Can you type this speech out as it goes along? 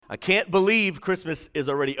I can't believe Christmas is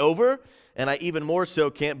already over, and I even more so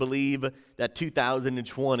can't believe that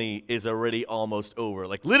 2020 is already almost over.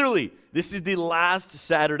 Like literally, this is the last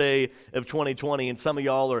Saturday of 2020, and some of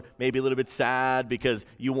y'all are maybe a little bit sad because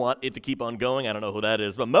you want it to keep on going. I don't know who that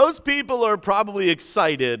is, but most people are probably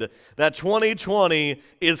excited that 2020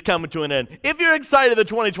 is coming to an end. If you're excited that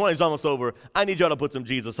 2020 is almost over, I need y'all to put some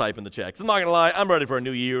Jesus hype in the chat. 'Cause I'm not going to lie, I'm ready for a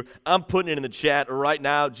new year. I'm putting it in the chat right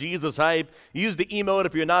now, Jesus hype. Use the emote.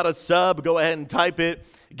 If you're not a sub, go ahead and type it.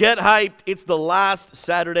 Get hyped. It's the last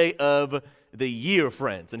Saturday of the year,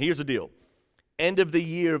 friends. And here's the deal. End of the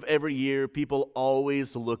year of every year, people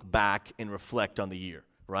always look back and reflect on the year,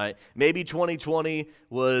 right? Maybe 2020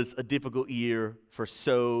 was a difficult year for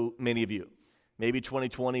so many of you. Maybe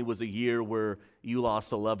 2020 was a year where you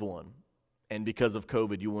lost a loved one, and because of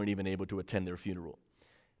COVID, you weren't even able to attend their funeral.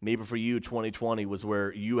 Maybe for you, 2020 was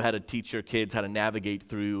where you had to teach your kids how to navigate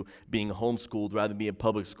through being homeschooled rather than being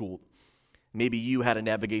public schooled. Maybe you had to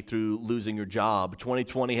navigate through losing your job.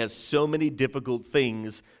 2020 has so many difficult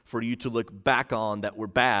things for you to look back on that were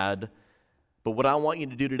bad. But what I want you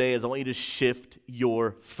to do today is I want you to shift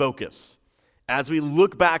your focus. As we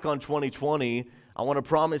look back on 2020, I want to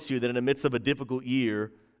promise you that in the midst of a difficult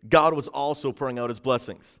year, God was also pouring out his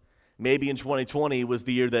blessings. Maybe in 2020 was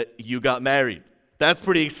the year that you got married. That's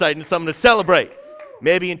pretty exciting, something to celebrate.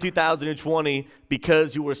 Maybe in 2020,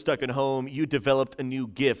 because you were stuck at home, you developed a new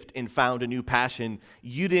gift and found a new passion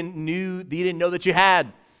you didn't know that you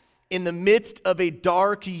had. In the midst of a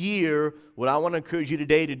dark year, what I want to encourage you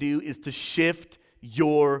today to do is to shift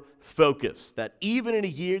your focus. That even in a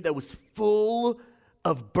year that was full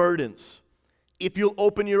of burdens, if you'll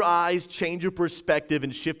open your eyes, change your perspective,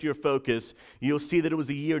 and shift your focus, you'll see that it was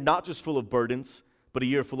a year not just full of burdens, but a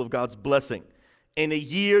year full of God's blessing. In a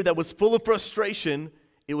year that was full of frustration,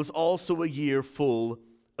 it was also a year full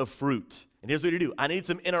of fruit. And here's what you do. I need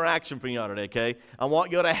some interaction from y'all today, okay? I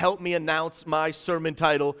want y'all to help me announce my sermon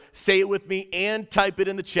title. Say it with me and type it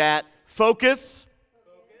in the chat. Focus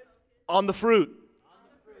on the fruit.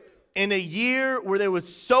 In a year where there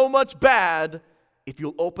was so much bad, if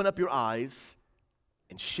you'll open up your eyes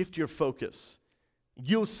and shift your focus,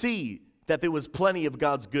 you'll see that there was plenty of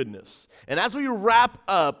God's goodness. And as we wrap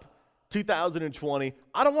up 2020,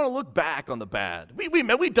 I don't want to look back on the bad.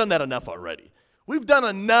 We've done that enough already. We've done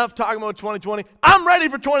enough talking about 2020. I'm ready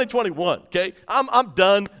for 2021, okay? I'm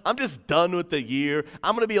done. I'm just done with the year.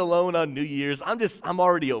 I'm going to be alone on New Year's. I'm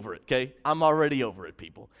already over it, okay? I'm already over it,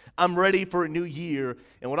 people. I'm ready for a new year,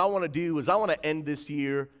 and what I want to do is I want to end this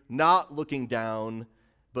year not looking down,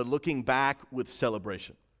 but looking back with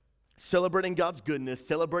celebration. Celebrating God's goodness,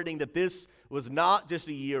 celebrating that this was not just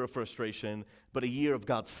a year of frustration, but a year of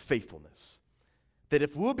God's faithfulness. That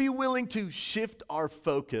if we'll be willing to shift our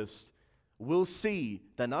focus, we'll see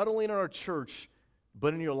that not only in our church,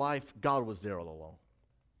 but in your life, God was there all along.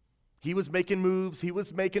 He was making moves. He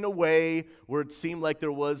was making a way where it seemed like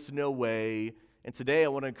there was no way. And today I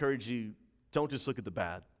want to encourage you, don't just look at the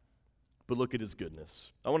bad, but look at his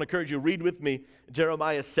goodness. I want to encourage you, read with me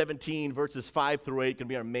Jeremiah 17, verses 5 through 8, going to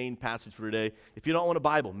be our main passage for today. If you don't want a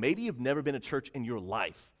Bible, maybe you've never been to church in your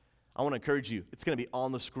life, I want to encourage you. It's going to be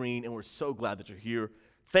on the screen, and we're so glad that you're here.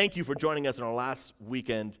 Thank you for joining us in our last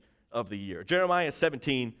weekend of the year. Jeremiah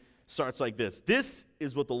 17 starts like this. This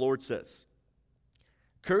is what the Lord says.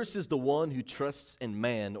 Cursed is the one who trusts in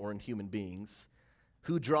man or in human beings,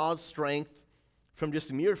 who draws strength from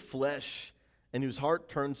just mere flesh and whose heart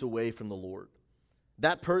turns away from the Lord.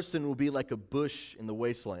 That person will be like a bush in the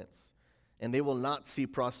wastelands, and they will not see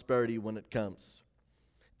prosperity when it comes.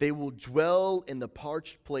 They will dwell in the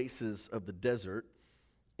parched places of the desert,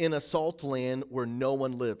 in a salt land where no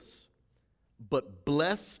one lives. But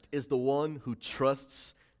blessed is the one who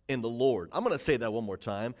trusts in the Lord. I'm going to say that one more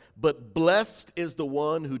time. But blessed is the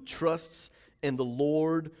one who trusts in the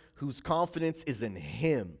Lord, whose confidence is in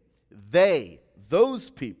him. Those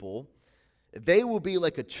people, they will be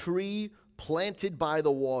like a tree planted by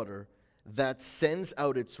the water that sends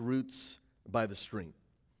out its roots by the stream.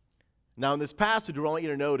 Now, in this passage, what I want you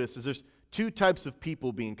to notice is there's two types of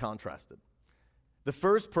people being contrasted. The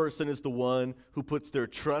first person is the one who puts their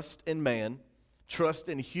trust in man, trust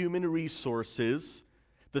in human resources.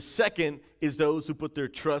 The second is those who put their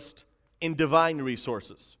trust in divine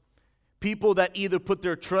resources. People that either put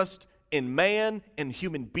their trust in man, in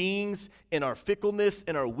human beings, in our fickleness,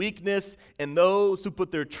 in our weakness, and those who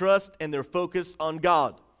put their trust and their focus on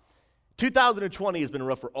God. 2020 has been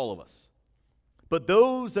rough for all of us. But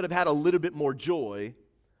those that have had a little bit more joy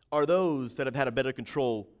are those that have had a better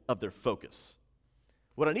control of their focus.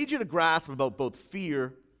 What I need you to grasp about both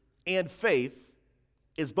fear and faith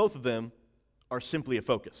is both of them are simply a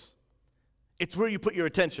focus. It's where you put your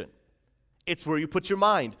attention. It's where you put your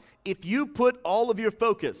mind. If you put all of your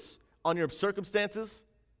focus on your circumstances,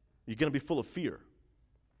 you're going to be full of fear.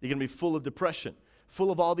 You're going to be full of depression,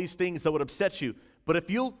 full of all these things that would upset you. But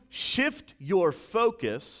if you'll shift your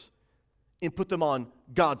focus and put them on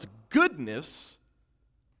God's goodness,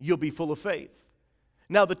 you'll be full of faith.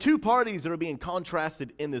 Now, the two parties that are being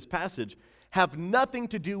contrasted in this passage have nothing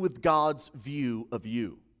to do with God's view of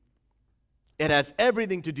you. It has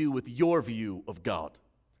everything to do with your view of God.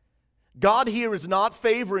 God here is not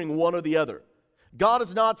favoring one or the other. God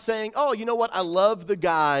is not saying, oh, you know what, I love the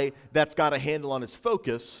guy that's got a handle on his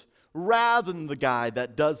focus rather than the guy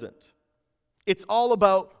that doesn't. It's all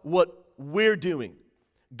about what we're doing.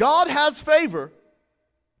 God has favor,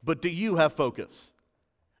 but do you have focus?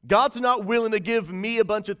 God's not willing to give me a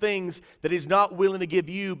bunch of things that he's not willing to give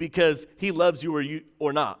you because he loves you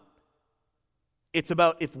or not. It's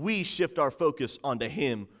about if we shift our focus onto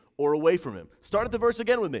him or away from him. Start at the verse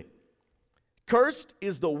again with me. Cursed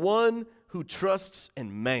is the one who trusts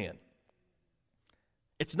in man.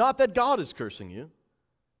 It's not that God is cursing you.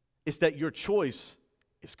 It's that your choice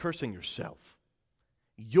is cursing yourself.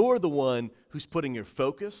 You're the one who's putting your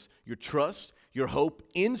focus, your trust, your hope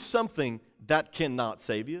in something that cannot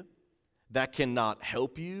save you, that cannot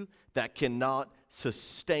help you, that cannot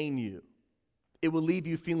sustain you. It will leave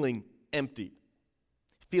you feeling empty,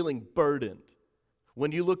 feeling burdened.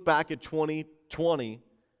 When you look back at 2020,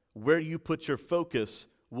 where you put your focus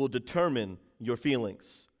will determine your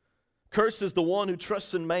feelings. Cursed is the one who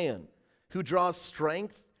trusts in man, who draws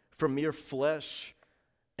strength from mere flesh,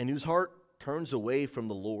 and whose heart turns away from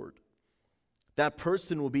the Lord. That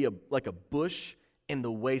person will be like a bush in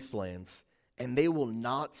the wastelands, and they will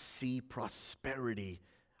not see prosperity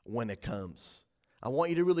when it comes. I want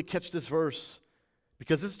you to really catch this verse,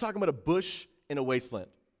 because this is talking about a bush in a wasteland.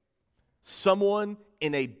 Someone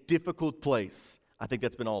in a difficult place. I think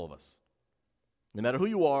that's been all of us. No matter who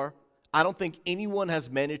you are, I don't think anyone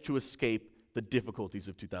has managed to escape the difficulties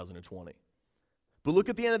of 2020. But look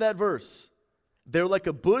at the end of that verse. They're like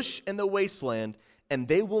a bush in the wasteland, and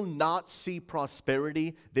they will not see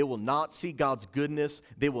prosperity. They will not see God's goodness.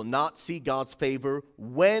 They will not see God's favor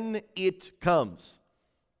when it comes.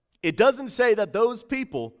 It doesn't say that those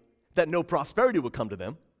people, that no prosperity will come to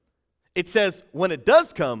them. It says when it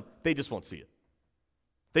does come, they just won't see it.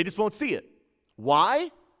 They just won't see it.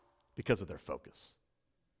 Why? Because of their focus.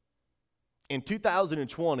 In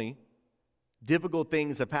 2020, difficult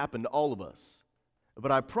things have happened to all of us.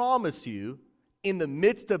 But I promise you, in the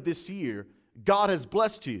midst of this year, God has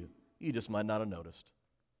blessed you. You just might not have noticed.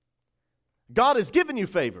 God has given you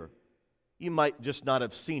favor. You might just not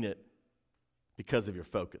have seen it because of your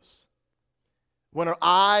focus. When our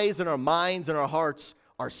eyes and our minds and our hearts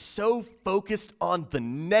are so focused on the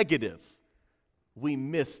negative, we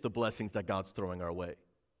miss the blessings that God's throwing our way.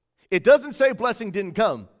 It doesn't say blessing didn't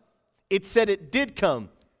come. It said it did come.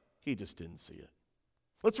 He just didn't see it.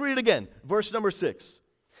 Let's read it again. Verse number 6.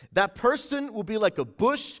 That person will be like a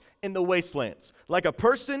bush in the wastelands, like a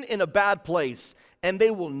person in a bad place, and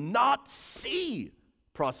they will not see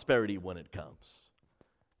prosperity when it comes.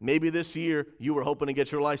 Maybe this year you were hoping to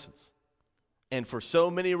get your license, and for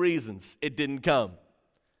so many reasons it didn't come.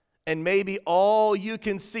 And maybe all you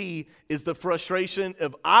can see is the frustration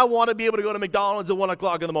of, I want to be able to go to McDonald's at 1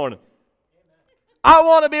 o'clock in the morning. I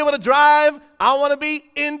want to be able to drive. I want to be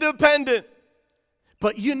independent.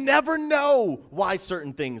 But you never know why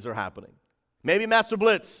certain things are happening. Maybe Master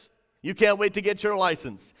Blitz, you can't wait to get your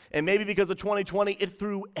license. And maybe because of 2020, it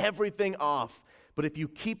threw everything off. But if you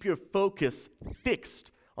keep your focus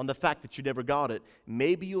fixed on the fact that you never got it,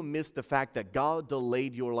 maybe you'll miss the fact that God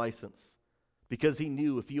delayed your license because he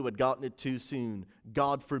knew if you had gotten it too soon,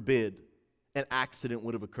 God forbid, an accident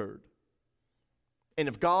would have occurred. And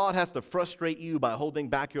if God has to frustrate you by holding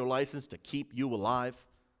back your license to keep you alive,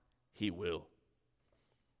 he will.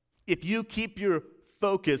 If you keep your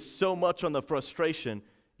focus so much on the frustration,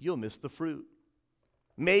 you'll miss the fruit.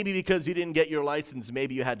 Maybe because you didn't get your license,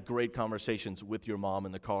 maybe you had great conversations with your mom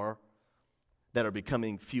in the car that are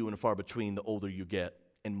becoming few and far between the older you get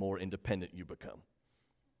and more independent you become.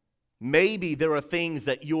 Maybe there are things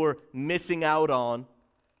that you're missing out on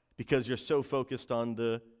because you're so focused on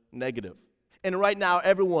the negative. And right now,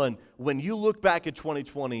 everyone, when you look back at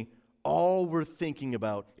 2020, all we're thinking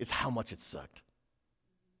about is how much it sucked.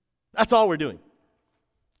 That's all we're doing.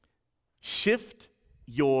 Shift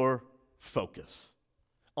your focus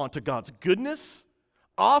onto God's goodness,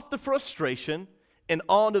 off the frustration, and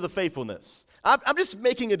onto the faithfulness. I'm just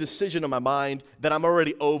making a decision in my mind that I'm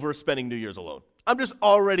already over spending New Year's alone. I'm just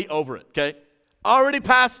already over it, okay? Already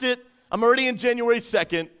past it. I'm already in January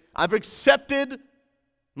 2nd. I've accepted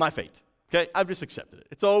my fate, Okay, I've just accepted it.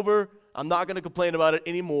 It's over. I'm not going to complain about it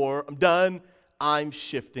anymore. I'm done. I'm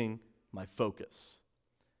shifting my focus.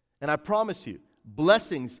 And I promise you,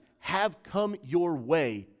 blessings have come your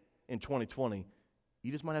way in 2020.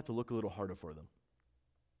 You just might have to look a little harder for them.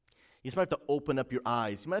 You just might have to open up your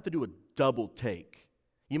eyes. You might have to do a double take.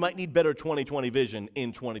 You might need better 2020 vision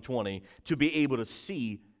in 2020 to be able to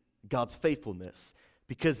see God's faithfulness.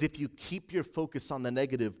 Because if you keep your focus on the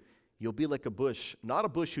negative, you'll be like a bush, not a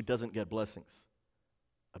bush who doesn't get blessings,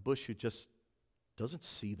 a bush who just doesn't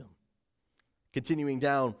see them. Continuing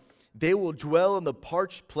down, they will dwell in the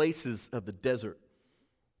parched places of the desert,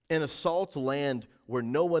 in a salt land where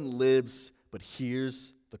no one lives. But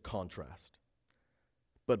here's the contrast.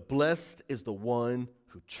 But blessed is the one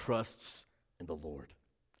who trusts in the Lord.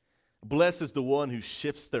 Blessed is the one who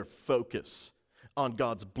shifts their focus on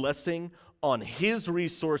God's blessing, on His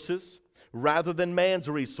resources, rather than man's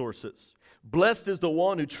resources. Blessed is the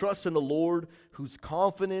one who trusts in the Lord, whose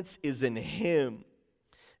confidence is in Him.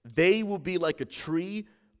 They will be like a tree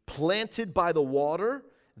planted by the water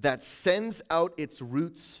that sends out its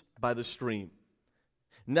roots by the stream.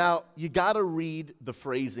 Now, you got to read the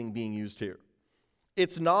phrasing being used here.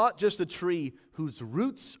 It's not just a tree whose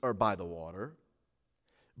roots are by the water,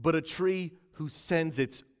 but a tree who sends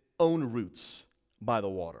its own roots by the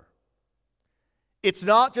water. It's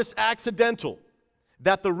not just accidental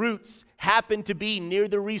that the roots happen to be near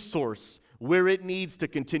the resource where it needs to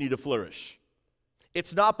continue to flourish.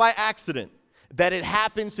 It's not by accident that it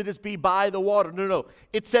happens to just be by the water. No.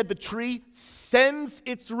 It said the tree sends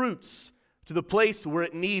its roots to the place where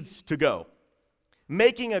it needs to go,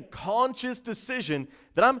 making a conscious decision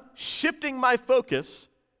that I'm shifting my focus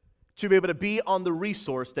to be able to be on the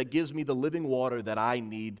resource that gives me the living water that I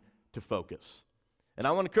need to focus. And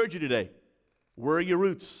I want to encourage you today, where are your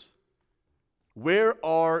roots? Where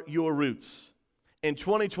are your roots? In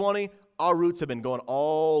 2020, our roots have been going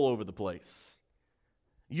all over the place.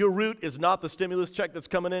 Your root is not the stimulus check that's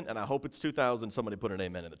coming in, and I hope it's 2,000. Somebody put an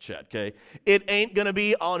amen in the chat, okay? It ain't going to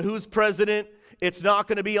be on who's president. It's not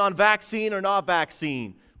going to be on vaccine or not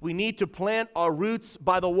vaccine. We need to plant our roots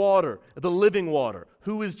by the water, the living water,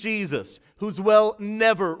 who is Jesus, whose well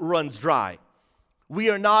never runs dry. We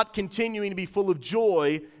are not continuing to be full of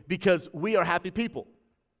joy because we are happy people.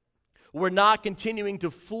 We're not continuing to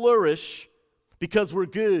flourish because we're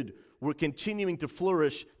good. We're continuing to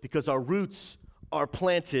flourish because our roots are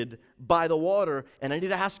planted by the water. And I need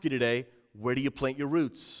to ask you today, where do you plant your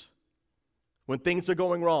roots? When things are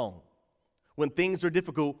going wrong, when things are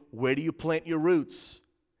difficult, where do you plant your roots?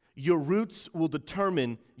 Your roots will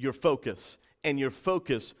determine your focus, and your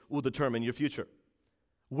focus will determine your future.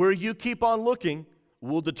 Where you keep on looking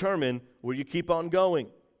will determine where you keep on going.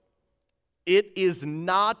 It is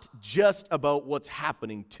not just about what's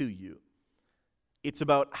happening to you. It's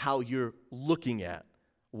about how you're looking at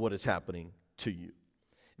what is happening to you.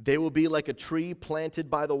 They will be like a tree planted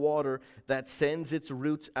by the water that sends its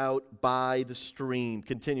roots out by the stream.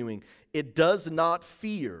 Continuing, it does not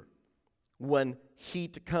fear when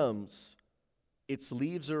heat comes. Its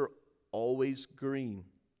leaves are always green.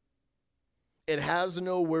 It has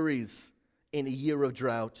no worries in a year of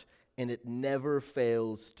drought, and it never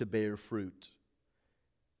fails to bear fruit.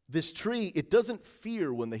 This tree, it doesn't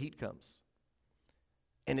fear when the heat comes.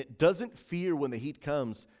 And it doesn't fear when the heat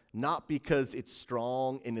comes, not because it's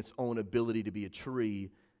strong in its own ability to be a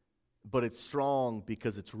tree, but it's strong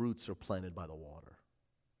because its roots are planted by the water.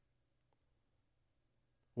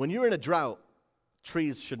 When you're in a drought,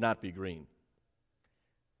 trees should not be green.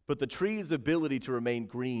 But the tree's ability to remain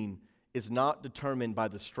green is not determined by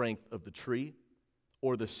the strength of the tree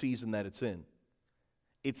or the season that it's in.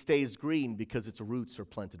 It stays green because its roots are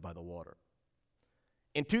planted by the water.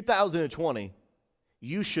 In 2020,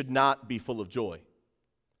 you should not be full of joy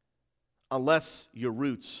unless your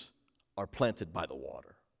roots are planted by the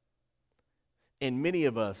water. And many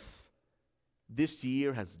of us, this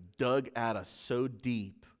year has dug at us so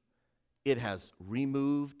deep, it has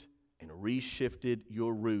removed and reshifted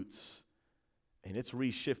your roots, and it's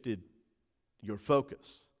reshifted your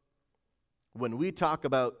focus. When we talk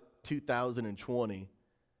about 2020,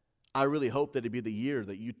 I really hope that it'd be the year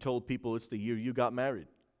that you told people it's the year you got married,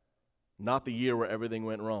 not the year where everything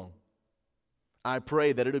went wrong. I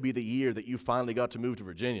pray that it'll be the year that you finally got to move to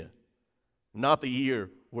Virginia, not the year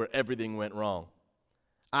where everything went wrong.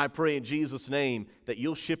 I pray in Jesus' name that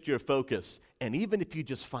you'll shift your focus, and even if you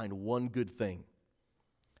just find one good thing,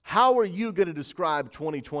 how are you going to describe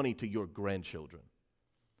 2020 to your grandchildren?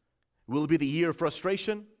 Will it be the year of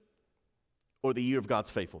frustration or the year of God's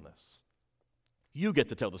faithfulness? You get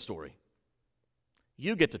to tell the story.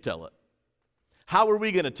 You get to tell it. How are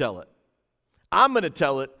we going to tell it? I'm going to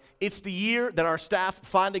tell it It's the year that our staff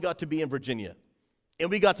finally got to be in Virginia, and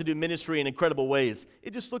we got to do ministry in incredible ways.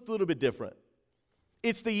 It just looked a little bit different.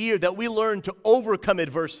 It's the year that we learned to overcome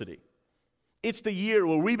adversity. It's the year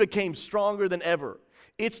where we became stronger than ever.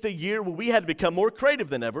 It's the year where we had to become more creative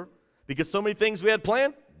than ever because so many things we had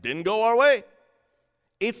planned didn't go our way.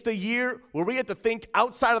 It's the year where we had to think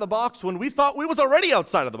outside of the box when we thought we was already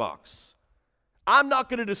outside of the box. I'm not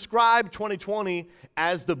going to describe 2020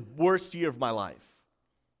 as the worst year of my life.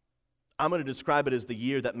 I'm going to describe it as the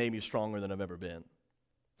year that made me stronger than I've ever been.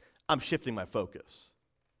 I'm shifting my focus.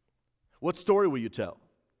 What story will you tell?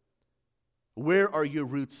 Where are your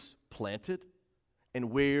roots planted?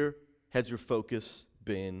 And where has your focus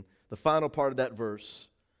been? The final part of that verse,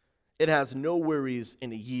 it has no worries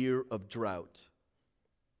in a year of drought,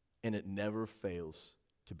 and it never fails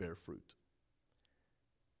to bear fruit.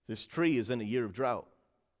 This tree is in a year of drought,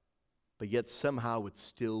 but yet somehow it's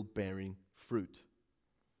still bearing fruit.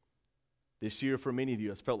 This year for many of you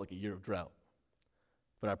has felt like a year of drought,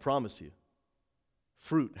 but I promise you,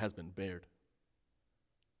 fruit has been bared.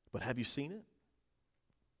 But have you seen it?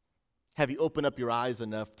 Have you opened up your eyes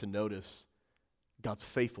enough to notice God's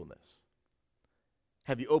faithfulness?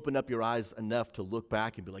 Have you opened up your eyes enough to look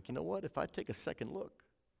back and be like, you know what, if I take a second look,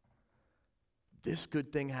 this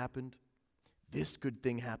good thing happened, this good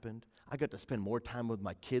thing happened. I got to spend more time with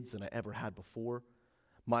my kids than I ever had before.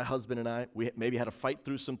 My husband and I, we maybe had to fight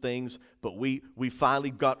through some things, but we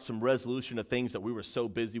finally got some resolution of things that we were so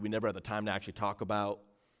busy we never had the time to actually talk about.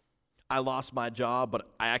 I lost my job,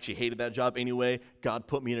 but I actually hated that job anyway. God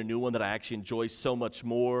put me in a new one that I actually enjoy so much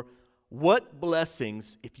more. What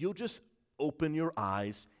blessings, if you'll just open your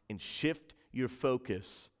eyes and shift your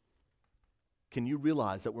focus, can you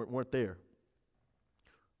realize that weren't there?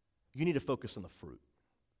 You need to focus on the fruit.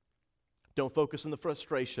 Don't focus on the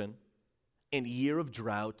frustration. In a year of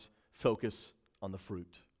drought, focus on the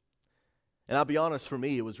fruit. And I'll be honest, for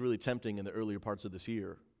me, it was really tempting in the earlier parts of this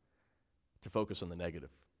year to focus on the negative.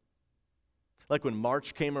 Like when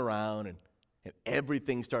March came around and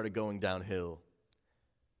everything started going downhill,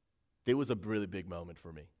 it was a really big moment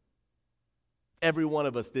for me. Every one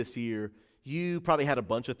of us this year, you probably had a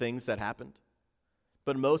bunch of things that happened.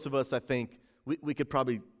 But most of us, I think, we could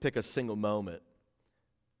probably pick a single moment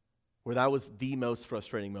where that was the most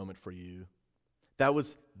frustrating moment for you. That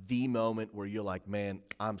was the moment where you're like, man,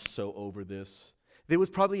 I'm so over this. There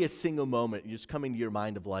was probably a single moment just coming to your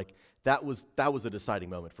mind of like, that was a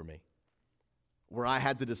deciding moment for me, where I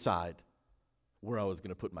had to decide where I was going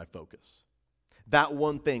to put my focus. That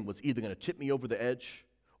one thing was either going to tip me over the edge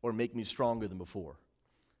or make me stronger than before.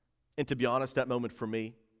 And to be honest, that moment for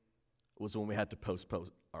me was when we had to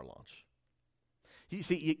postpone our launch. You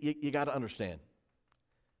see, you got to understand.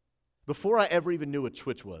 Before I ever even knew what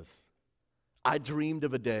Twitch was, I dreamed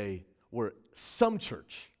of a day where some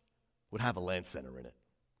church would have a LAN center in it.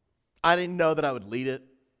 I didn't know that I would lead it.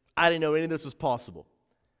 I didn't know any of this was possible.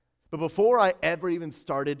 But before I ever even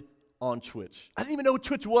started on Twitch, I didn't even know what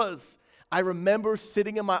Twitch was. I remember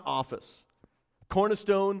sitting in my office,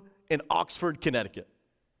 Cornerstone in Oxford, Connecticut.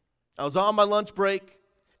 I was on my lunch break,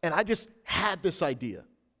 and I just had this idea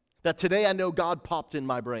that today I know God popped in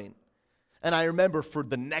my brain. And I remember for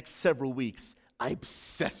the next several weeks, I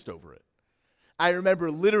obsessed over it. I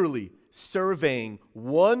remember literally surveying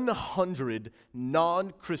 100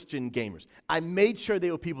 non-Christian gamers. I made sure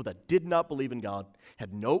they were people that did not believe in God,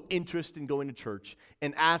 had no interest in going to church,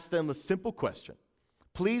 and asked them a simple question.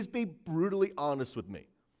 Please be brutally honest with me.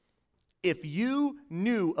 If you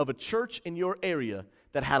knew of a church in your area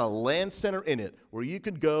that had a LAN center in it where you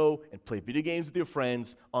could go and play video games with your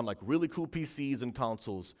friends on like really cool PCs and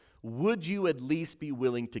consoles, would you at least be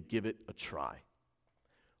willing to give it a try?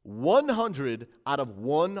 100 out of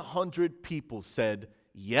 100 people said,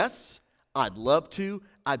 yes, I'd love to.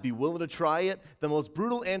 I'd be willing to try it. The most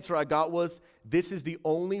brutal answer I got was, this is the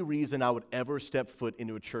only reason I would ever step foot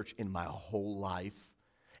into a church in my whole life.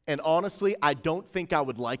 And honestly, I don't think I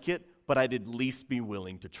would like it, but I'd at least be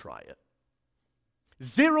willing to try it.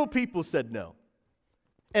 0 people said no.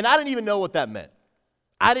 And I didn't even know what that meant.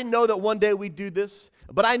 I didn't know that one day we'd do this,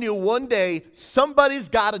 but I knew one day somebody's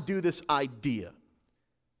got to do this idea.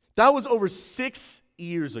 That was over 6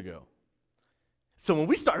 years ago. So when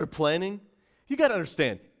we started planning, you got to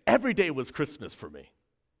understand, every day was Christmas for me.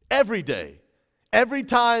 Every day. Every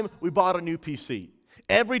time we bought a new PC.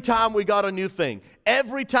 Every time we got a new thing.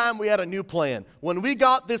 Every time we had a new plan. When we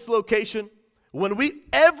got this location,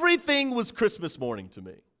 everything was Christmas morning to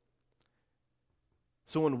me.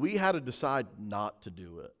 So when we had to decide not to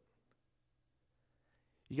do it,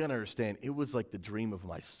 you got to understand, it was like the dream of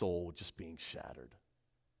my soul just being shattered.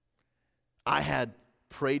 I had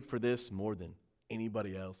prayed for this more than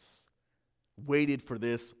anybody else, waited for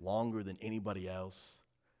this longer than anybody else.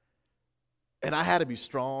 And I had to be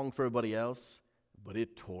strong for everybody else, but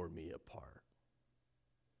it tore me apart.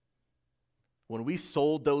 When we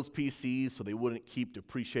sold those PCs so they wouldn't keep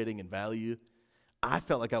depreciating in value, I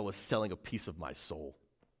felt like I was selling a piece of my soul.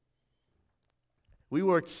 We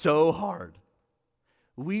worked so hard.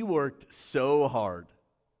 We worked so hard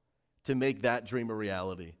to make that dream a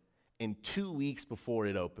reality. And 2 weeks before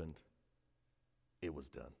it opened, it was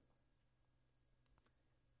done.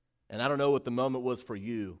 And I don't know what the moment was for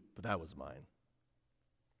you, but that was mine.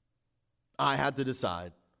 I had to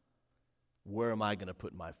decide, where am I going to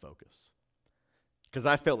put my focus? Because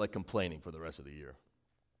I felt like complaining for the rest of the year.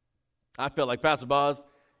 I felt like, Pastor Boz,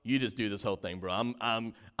 you just do this whole thing, bro.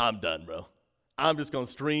 I'm done, bro. I'm just going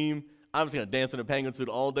to stream. I'm just going to dance in a penguin suit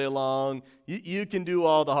all day long. You can do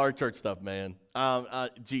all the hard church stuff, man.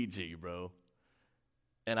 GG, bro.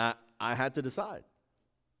 And I had to decide,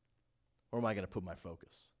 where am I going to put my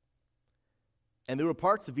focus? And there were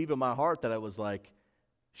parts of even my heart that I was like,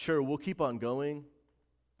 sure, we'll keep on going,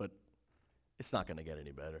 but it's not going to get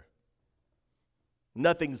any better.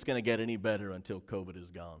 Nothing's going to get any better until COVID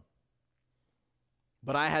is gone.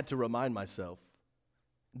 But I had to remind myself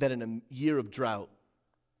that in a year of drought,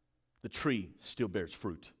 the tree still bears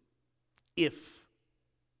fruit if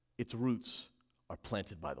its roots are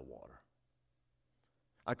planted by the water.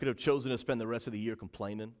 I could have chosen to spend the rest of the year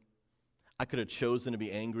complaining. I could have chosen to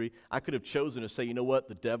be angry. I could have chosen to say, you know what,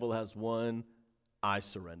 the devil has won, I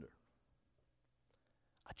surrender.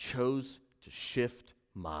 I chose to shift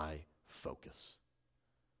my focus.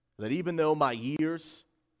 That even though my years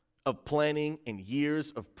of planning and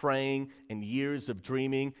years of praying and years of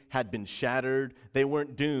dreaming had been shattered, they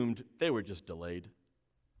weren't doomed, they were just delayed.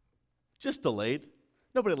 Just delayed.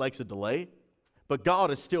 Nobody likes a delay, but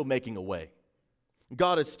God is still making a way.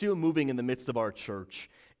 God is still moving in the midst of our church.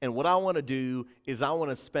 And what I want to do is I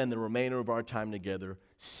want to spend the remainder of our time together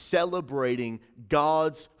celebrating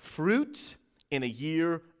God's fruit in a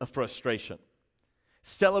year of frustration.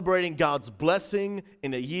 Celebrating God's blessing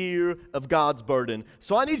in a year of God's burden.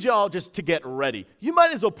 So I need y'all just to get ready. You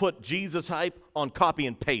might as well put Jesus hype on copy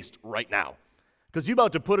and paste right now, because you're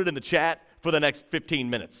about to put it in the chat for the next 15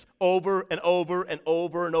 minutes, over and over and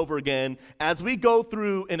over and over again, as we go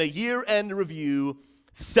through in a year-end review,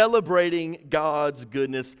 celebrating God's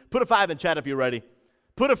goodness. Put a 5 in chat if you're ready.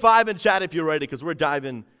 Put a 5 in chat if you're ready, because we're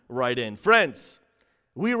diving right in. Friends,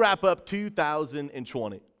 we wrap up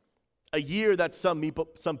 2020. A year that some people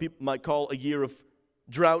might call a year of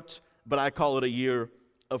drought, but I call it a year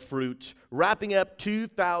of fruit. Wrapping up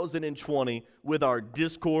 2020 with our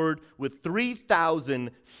Discord, with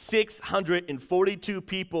 3,642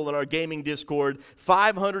 people in our gaming Discord,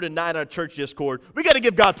 509 in our church Discord. We got to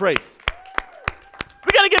give God praise.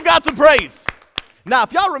 We got to give God some praise. Now,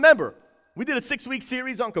 if y'all remember, we did a 6-week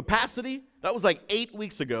series on capacity. That was like 8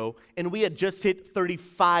 weeks ago, and we had just hit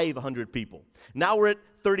 3,500 people. Now we're at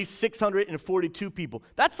 3,642 people.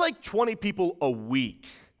 That's like 20 people a week.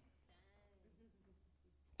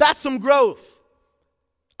 That's some growth.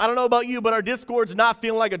 I don't know about you, but our Discord's not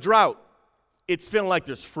feeling like a drought. It's feeling like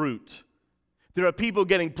there's fruit. There are people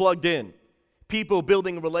getting plugged in. People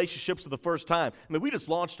building relationships for the first time. I mean, we just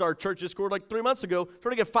launched our church Discord like 3 months ago,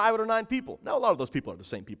 trying to get 509 people. Now, a lot of those people are the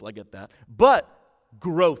same people. I get that. But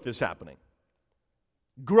growth is happening.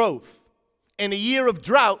 Growth. In a year of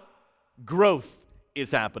drought, growth is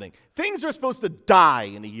happening. Things are supposed to die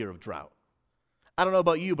in a year of drought. I don't know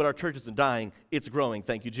about you, but our church isn't dying. It's growing.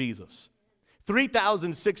 Thank you, Jesus.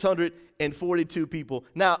 3,642 people.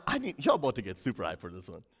 Now, y'all about to get super hyped for this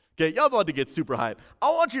one. Okay, y'all about to get super hyped. I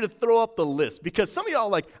want you to throw up the list, because some of y'all are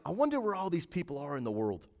like, I wonder where all these people are in the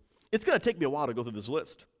world. It's going to take me a while to go through this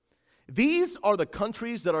list. These are the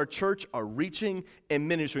countries that our church are reaching and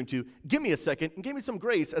ministering to. Give me a second and give me some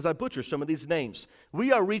grace as I butcher some of these names.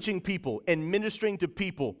 We are reaching people and ministering to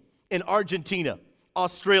people in Argentina,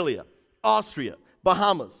 Australia, Austria,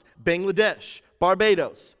 Bahamas, Bangladesh,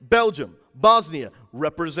 Barbados, Belgium, Bosnia,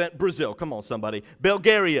 represent Brazil, come on somebody,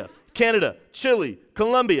 Bulgaria, Canada, Chile,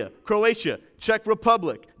 Colombia, Croatia, Czech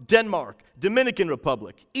Republic, Denmark, Dominican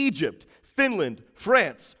Republic, Egypt, Finland,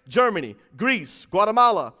 France, Germany, Greece,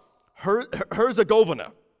 Guatemala,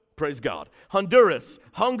 Herzegovina, praise God, Honduras,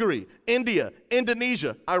 Hungary, India,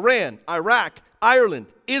 Indonesia, Iran, Iraq, Ireland,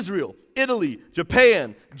 Israel, Italy,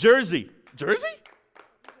 Japan, Jersey?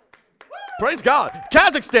 Praise God.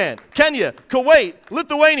 Kazakhstan, Kenya, Kuwait,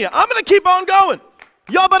 Lithuania. I'm going to keep on going.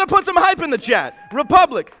 Y'all better put some hype in the chat.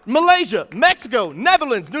 Republic, Malaysia, Mexico,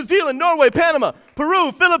 Netherlands, New Zealand, Norway, Panama,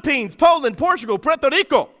 Peru, Philippines, Poland, Portugal, Puerto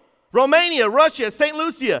Rico. Romania, Russia, St.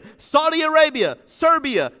 Lucia, Saudi Arabia,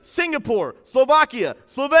 Serbia, Singapore, Slovakia,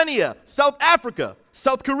 Slovenia, South Africa,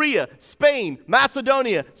 South Korea, Spain,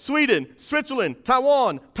 Macedonia, Sweden, Switzerland,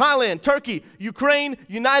 Taiwan, Thailand, Turkey, Ukraine,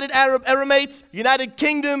 United Arab Emirates, United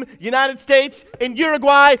Kingdom, United States, and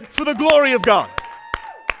Uruguay for the glory of God.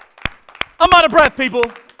 I'm out of breath, people.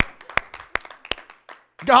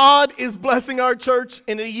 God is blessing our church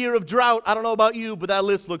in a year of drought. I don't know about you, but that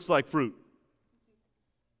list looks like fruit.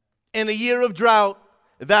 In a year of drought,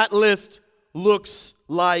 that list looks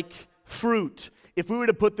like fruit. If we were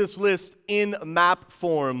to put this list in map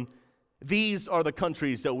form, these are the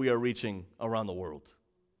countries that we are reaching around the world.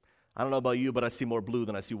 I don't know about you, but I see more blue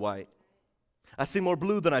than I see white. I see more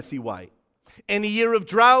blue than I see white. In a year of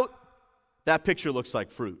drought, that picture looks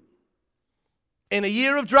like fruit. In a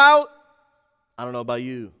year of drought, I don't know about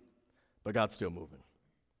you, but God's still moving.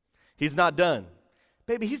 He's not done.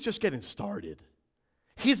 Baby, he's just getting started.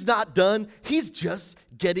 He's not done. He's just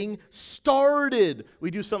getting started.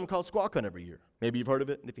 We do something called SquadCon every year. Maybe you've heard of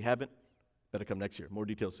it, and if you haven't, better come next year. More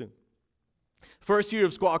details soon. First year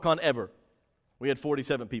of SquadCon ever, we had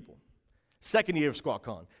 47 people. Second year of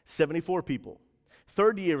SquadCon, 74 people.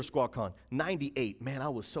 Third year of SquadCon, 98. Man, I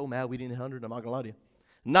was so mad we didn't hit 100. I'm not going to lie to you.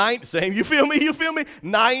 Same, you feel me?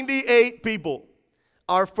 98 people.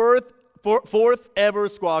 Our fourth ever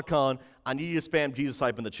SquadCon, I need you to spam Jesus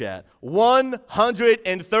Hype in the chat.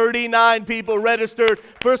 139 people registered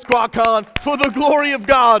for SquadCon for the glory of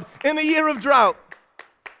God in a year of drought.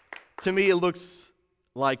 To me, it looks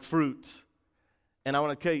like fruit. And I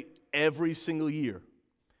want to tell you, every single year,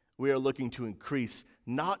 we are looking to increase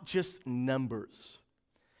not just numbers.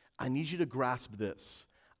 I need you to grasp this.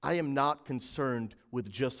 I am not concerned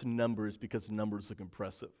with just numbers because numbers look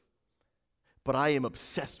impressive. But I am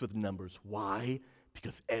obsessed with numbers. Why?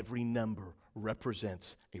 Because every number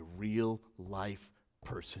represents a real life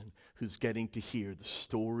person who's getting to hear the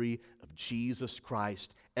story of Jesus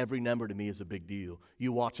Christ. Every number to me is a big deal.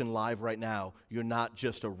 You watching live right now, you're not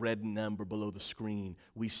just a red number below the screen.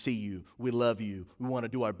 We see you. We love you. We want to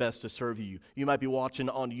do our best to serve you. You might be watching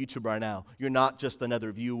on YouTube right now. You're not just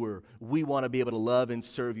another viewer. We want to be able to love and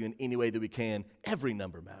serve you in any way that we can. Every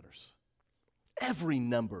number matters. Every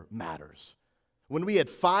number matters. When we had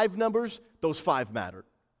 5 numbers, those 5 mattered.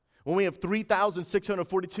 When we have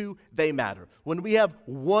 3,642, they matter. When we have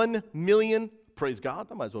 1 million, praise God,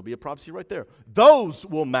 that might as well be a prophecy right there. Those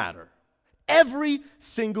will matter. Every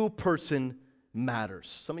single person matters.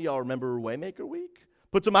 Some of y'all remember Waymaker Week?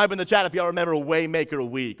 Put some hype in the chat if y'all remember Waymaker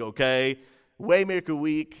Week, okay? Waymaker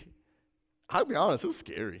Week, I'll be honest, it was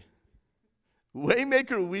scary.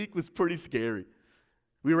 Waymaker Week was pretty scary.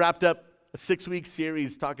 We wrapped up a 6-week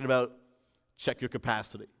series talking about check your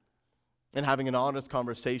capacity, and having an honest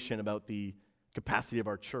conversation about the capacity of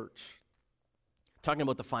our church, talking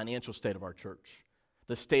about the financial state of our church,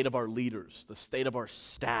 the state of our leaders, the state of our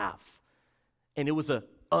staff. And it was an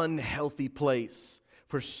unhealthy place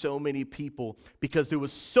for so many people because there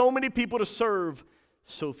was so many people to serve,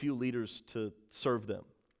 so few leaders to serve them.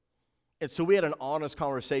 And so we had an honest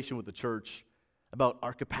conversation with the church about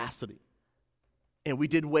our capacity. And we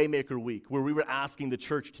did Waymaker Week, where we were asking the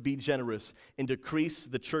church to be generous and decrease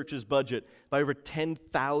the church's budget by over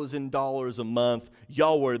 $10,000 a month.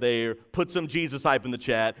 Y'all were there. Put some Jesus hype in the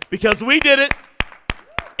chat, because we did it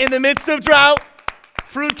in the midst of drought.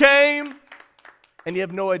 Fruit came, and you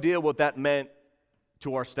have no idea what that meant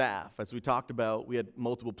to our staff. As we talked about, we had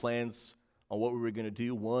multiple plans on what we were going to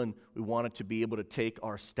do. One, we wanted to be able to take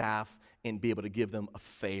our staff and be able to give them a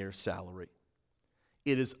fair salary.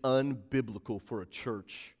 It is unbiblical for a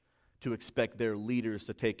church to expect their leaders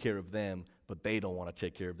to take care of them, but they don't want to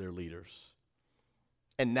take care of their leaders.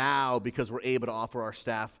 And now, because we're able to offer our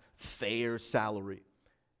staff fair salary,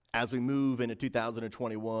 as we move into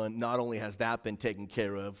 2021, not only has that been taken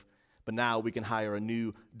care of, but now we can hire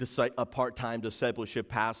a part-time discipleship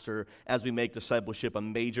pastor as we make discipleship a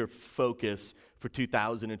major focus for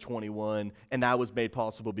 2021, and that was made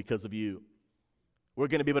possible because of you. We're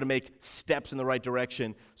going to be able to make steps in the right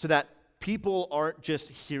direction so that people aren't just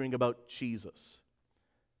hearing about Jesus,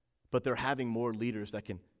 but they're having more leaders that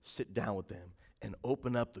can sit down with them and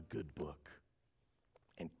open up the good book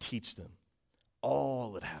and teach them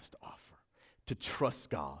all it has to offer, to trust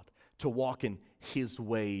God, to walk in His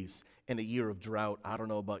ways. In a year of drought, I don't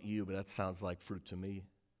know about you, but that sounds like fruit to me.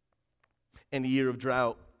 In a year of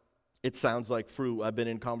drought, it sounds like fruit. I've been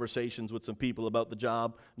in conversations with some people about the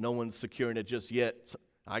job. No one's securing it just yet.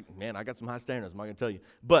 I got some high standards, I'm not going to tell you.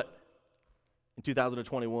 But in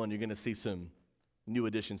 2021, you're going to see some new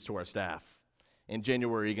additions to our staff. In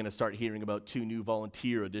January, you're going to start hearing about 2 new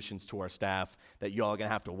volunteer additions to our staff that y'all are going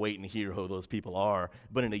to have to wait and hear who those people are.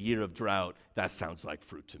 But in a year of drought, that sounds like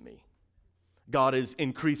fruit to me. God is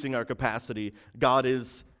increasing our capacity. God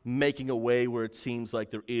is making a way where it seems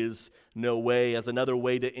like there is no way. As another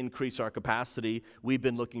way to increase our capacity, we've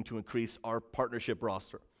been looking to increase our partnership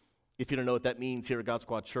roster. If you don't know what that means, here at God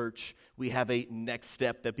Squad Church, we have a next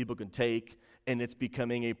step that people can take, and it's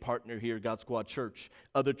becoming a partner here at God Squad Church.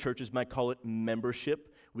 Other churches might call it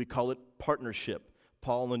membership. We call it partnership.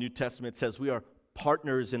 Paul in the New Testament says we are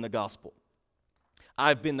partners in the gospel.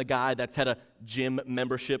 I've been the guy that's had a gym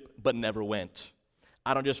membership but never went.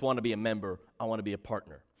 I don't just want to be a member, I want to be a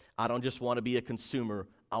partner. I don't just want to be a consumer,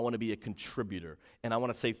 I want to be a contributor. And I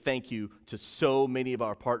want to say thank you to so many of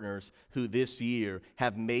our partners who this year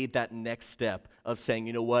have made that next step of saying,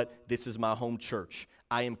 you know what, this is my home church.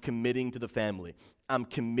 I am committing to the family. I'm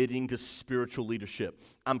committing to spiritual leadership.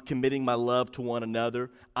 I'm committing my love to one another.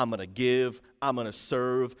 I'm going to give. I'm going to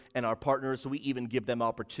serve. And our partners, we even give them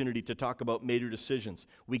opportunity to talk about major decisions.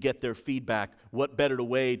 We get their feedback. What better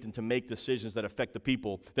way than to make decisions that affect the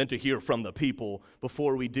people than to hear from the people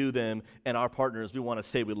before we do them? And our partners, we want to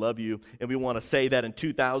say we love you. And we want to say that in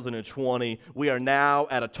 2020, we are now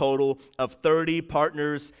at a total of 30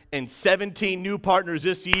 partners and 17 new partners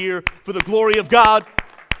this year for the glory of God.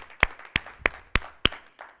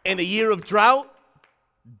 In a year of drought,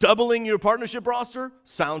 doubling your partnership roster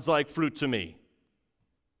sounds like fruit to me.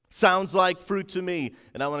 Sounds like fruit to me.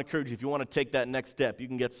 And I want to encourage you, if you want to take that next step, you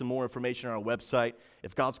can get some more information on our website.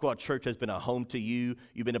 If God Squad Church has been a home to you,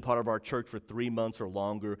 you've been a part of our church for 3 months or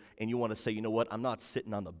longer, and you want to say, you know what, I'm not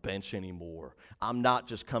sitting on the bench anymore. I'm not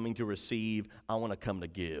just coming to receive, I want to come to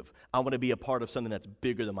give. I want to be a part of something that's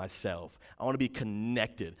bigger than myself. I want to be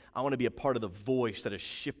connected. I want to be a part of the voice that is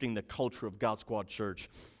shifting the culture of God Squad Church.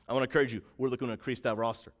 I want to encourage you, we're looking to increase that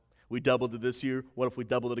roster. We doubled it this year. What if we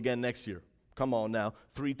doubled it again next year? Come on now,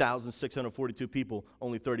 3,642 people,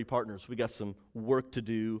 only 30 partners. We got some work to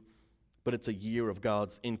do, but it's a year of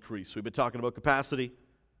God's increase. We've been talking about capacity,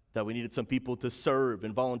 that we needed some people to serve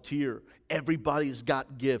and volunteer. Everybody's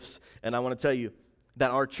got gifts, and I want to tell you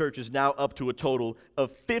that our church is now up to a total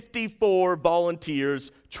of 54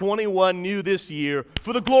 volunteers, 21 new this year,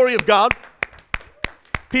 for the glory of God.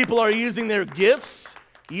 People are using their gifts,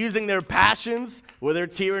 using their passions, whether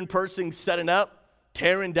it's here in person setting up,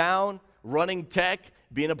 tearing down, running tech,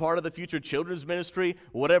 being a part of the Future Children's Ministry,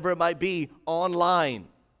 whatever it might be, online.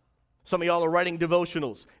 Some of y'all are writing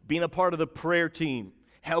devotionals, being a part of the prayer team,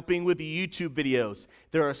 helping with the YouTube videos.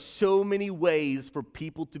 There are so many ways for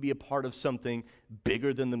people to be a part of something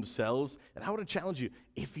bigger than themselves. And I want to challenge you,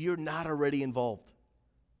 if you're not already involved,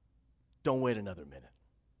 don't wait another minute.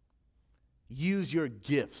 Use your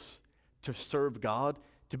gifts to serve God,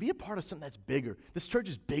 to be a part of something that's bigger. This church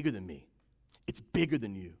is bigger than me. It's bigger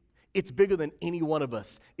than you. It's bigger than any one of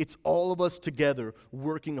us. It's all of us together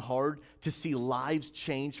working hard to see lives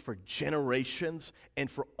change for generations and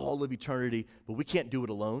for all of eternity. But we can't do it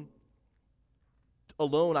alone.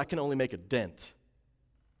 Alone, I can only make a dent.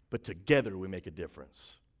 But together, we make a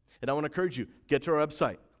difference. And I want to encourage you, get to our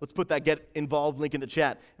website. Let's put that Get Involved link in the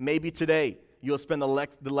chat. Maybe today, you'll spend the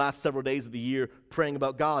last several days of the year praying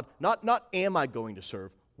about God. Not am I going to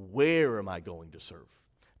serve? Where am I going to serve?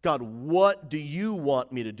 God, what do you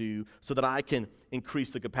want me to do so that I can increase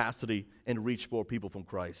the capacity and reach more people from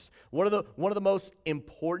Christ? One of the most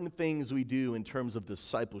important things we do in terms of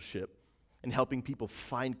discipleship and helping people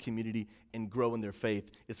find community and grow in their faith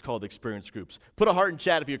is called experience groups. Put a heart in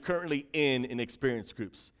chat if you're currently in experience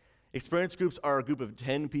groups. Experience groups are a group of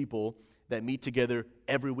 10 people that meet together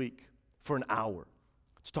every week for an hour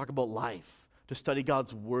to talk about life, to study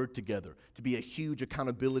God's Word together, to be a huge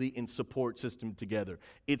accountability and support system together.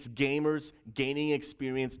 It's gamers gaining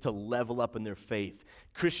experience to level up in their faith.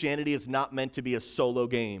 Christianity is not meant to be a solo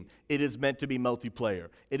game. It is meant to be multiplayer.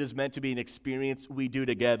 It is meant to be an experience we do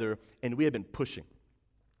together, and we have been pushing,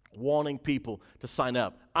 wanting people to sign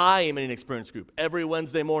up. I am in an experience group every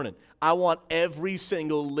Wednesday morning. I want every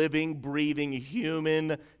single living, breathing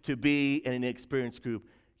human to be in an experience group.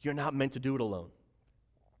 You're not meant to do it alone.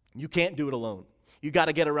 You can't do it alone. You got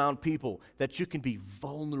to get around people that you can be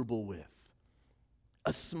vulnerable with.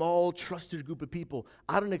 A small, trusted group of people.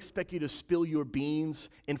 I don't expect you to spill your beans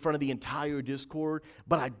in front of the entire Discord,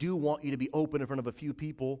 but I do want you to be open in front of a few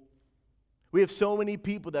people. We have so many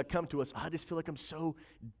people that come to us. I just feel like I'm so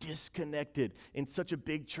disconnected in such a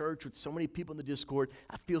big church with so many people in the Discord.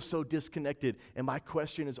 I feel so disconnected. And my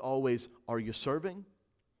question is always, are you serving?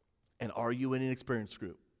 And are you in an experience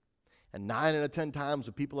group? And 9 out of 10 times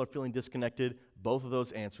when people are feeling disconnected, both of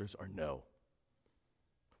those answers are no.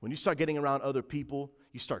 When you start getting around other people,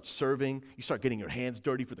 you start serving, you start getting your hands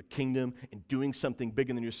dirty for the kingdom and doing something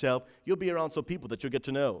bigger than yourself, you'll be around some people that you'll get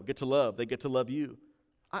to know, get to love. They get to love you.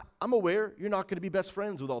 I'm aware you're not going to be best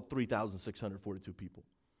friends with all 3,642 people.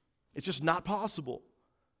 It's just not possible.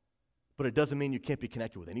 But it doesn't mean you can't be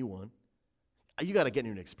connected with anyone. You got to get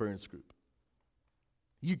in an experience group.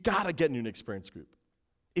 You got to get in an experience group.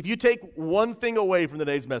 If you take one thing away from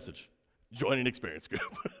today's message, join an experience group.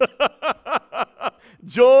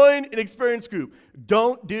 Join an experience group.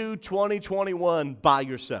 Don't do 2021 by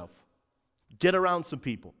yourself. Get around some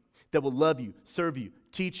people that will love you, serve you,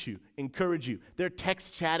 teach you, encourage you. They're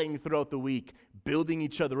text chatting throughout the week, building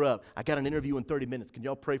each other up. I got an interview in 30 minutes. Can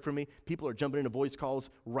y'all pray for me? People are jumping into voice calls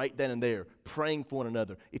right then and there, praying for one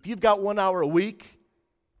another. If you've got 1 hour a week,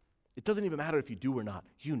 it doesn't even matter if you do or not.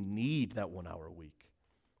 You need that 1 hour a week.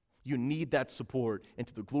 You need that support. And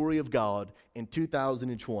to the glory of God, in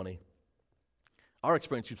 2020, our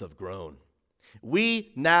experience groups have grown.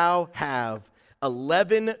 We now have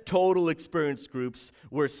 11 total experience groups,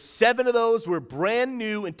 where 7 of those were brand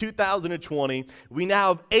new in 2020. We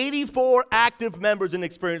now have 84 active members in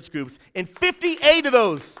experience groups, and 58 of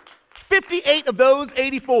those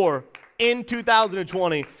 84 in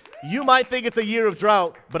 2020. You might think it's a year of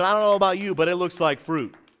drought, but I don't know about you, but it looks like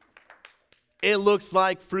fruit. It looks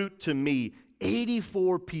like fruit to me.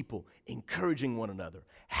 84 people encouraging one another,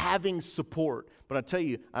 having support. But I tell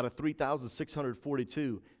you, out of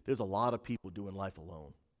 3,642, there's a lot of people doing life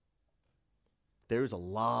alone. There's a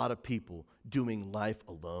lot of people doing life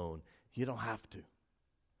alone. You don't have to.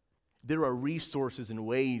 There are resources and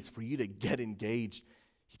ways for you to get engaged.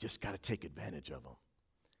 You just got to take advantage of them.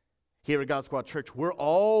 Here at God Squad Church, we're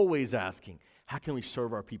always asking, how can we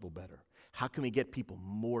serve our people better? How can we get people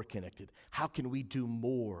more connected? How can we do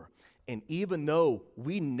more? And even though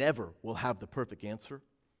we never will have the perfect answer,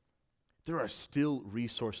 there are still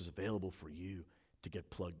resources available for you to get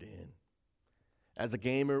plugged in. As a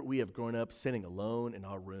gamer, we have grown up sitting alone in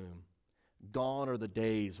our room. Gone are the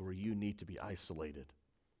days where you need to be isolated.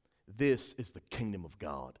 This is the kingdom of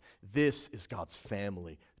God. This is God's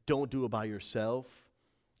family. Don't do it by yourself.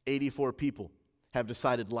 84 people have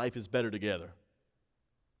decided life is better together.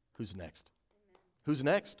 Who's next? Amen. Who's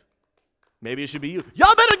next? Maybe it should be you.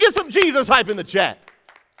 Y'all better get some Jesus hype in the chat.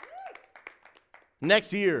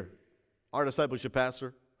 Next year, our discipleship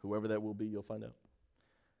pastor, whoever that will be, you'll find out.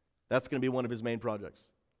 That's going to be one of his main projects.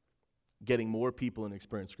 Getting more people in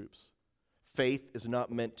experience groups. Faith is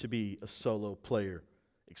not meant to be a solo player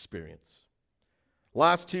experience.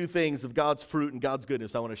 Last 2 things of God's fruit and God's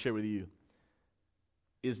goodness I want to share with you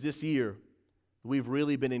is this year we've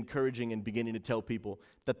really been encouraging and beginning to tell people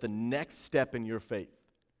that the next step in your faith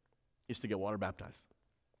is to get water baptized.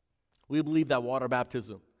 We believe that water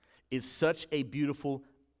baptism is such a beautiful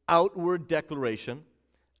outward declaration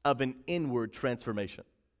of an inward transformation.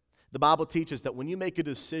 The Bible teaches that when you make a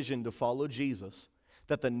decision to follow Jesus,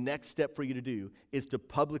 that the next step for you to do is to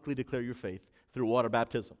publicly declare your faith through water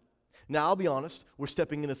baptism. Now, I'll be honest, we're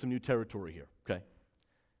stepping into some new territory here, okay?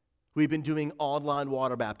 We've been doing online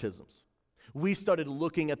water baptisms. We started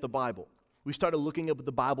looking at the Bible. We started looking at what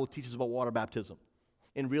the Bible teaches about water baptism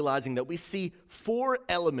and realizing that we see 4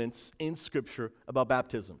 elements in Scripture about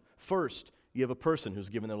baptism. First, you have a person who's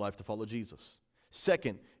given their life to follow Jesus.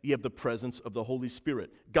 Second, you have the presence of the Holy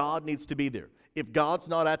Spirit. God needs to be there. If God's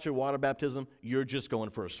not at your water baptism, you're just going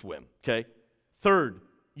for a swim, okay? Third,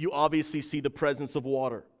 you obviously see the presence of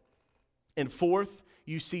water. And fourth,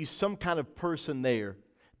 you see some kind of person there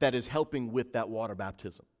that is helping with that water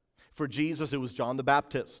baptism. For Jesus, it was John the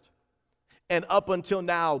Baptist. And up until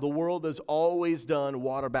now, the world has always done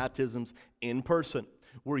water baptisms in person,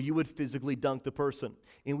 where you would physically dunk the person.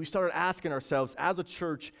 And we started asking ourselves, as a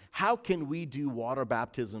church, how can we do water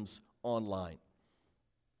baptisms online?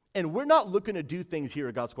 And we're not looking to do things here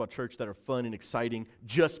at God Squad Church that are fun and exciting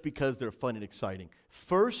just because they're fun and exciting.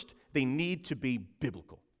 First, they need to be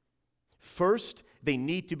biblical. First, they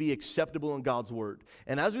need to be acceptable in God's word.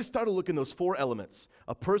 And as we started looking at those 4 elements,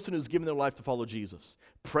 a person who's given their life to follow Jesus,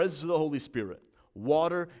 presence of the Holy Spirit,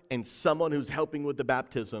 water, and someone who's helping with the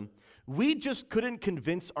baptism, we just couldn't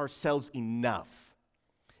convince ourselves enough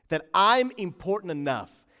that I'm important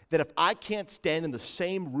enough that if I can't stand in the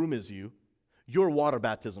same room as you, your water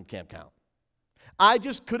baptism can't count. I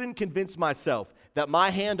just couldn't convince myself that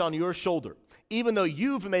my hand on your shoulder, even though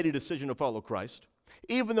you've made a decision to follow Christ,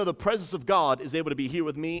 even though the presence of God is able to be here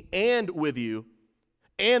with me and with you,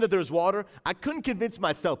 and that there's water, I couldn't convince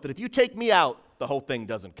myself that if you take me out, the whole thing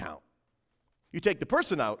doesn't count. You take the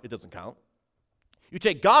person out, it doesn't count. You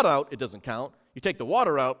take God out, it doesn't count. You take the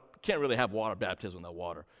water out, you can't really have water baptism without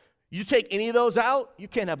water. You take any of those out, you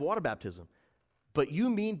can't have water baptism. But you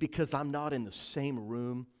mean because I'm not in the same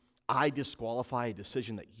room, I disqualify a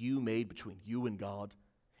decision that you made between you and God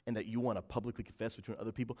and that you want to publicly confess between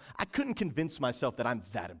other people? I couldn't convince myself that I'm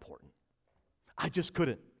that important. I just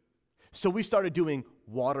couldn't. So we started doing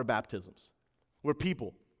water baptisms where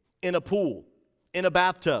people in a pool, in a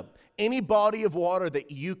bathtub, any body of water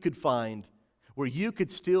that you could find where you could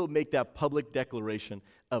still make that public declaration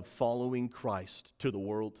of following Christ to the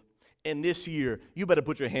world. And this year, you better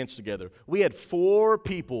put your hands together. We had 4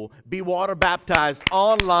 people be water baptized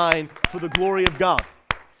online for the glory of God.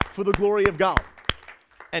 For the glory of God.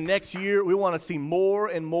 And next year, we want to see more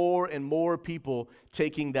and more and more people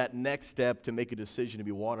taking that next step to make a decision to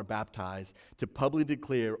be water baptized, to publicly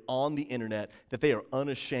declare on the internet that they are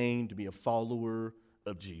unashamed to be a follower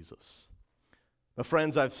of Jesus. My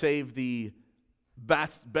friends, I've saved the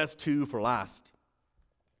best 2 for last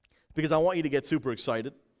because I want you to get super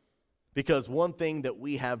excited. Because one thing that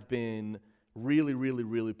we have been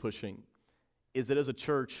really pushing is that as a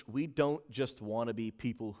church, we don't just want to be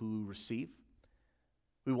people who receive.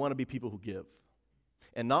 We want to be people who give.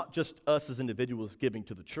 And not just us as individuals giving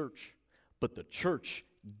to the church, but the church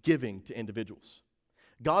giving to individuals.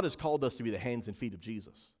 God has called us to be the hands and feet of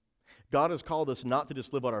Jesus. God has called us not to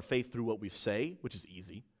just live out our faith through what we say, which is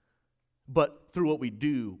easy, but through what we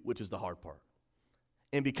do, which is the hard part.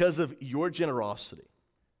 And because of your generosity,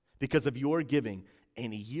 because of your giving,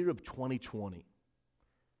 in a year of 2020,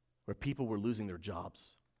 where people were losing their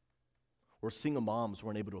jobs, where single moms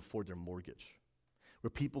weren't able to afford their mortgage,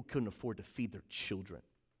 where people couldn't afford to feed their children,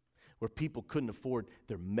 where people couldn't afford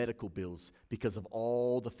their medical bills because of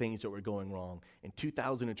all the things that were going wrong. In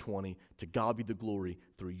 2020, to God be the glory,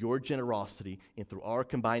 through your generosity and through our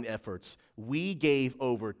combined efforts, we gave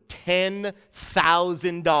over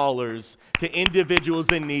 $10,000 to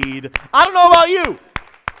individuals in need. I don't know about you,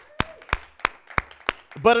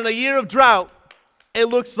 but in a year of drought, it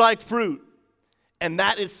looks like fruit. And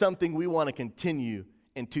that is something we want to continue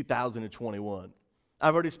in 2021.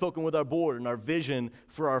 I've already spoken with our board, and our vision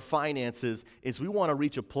for our finances is we want to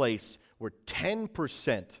reach a place where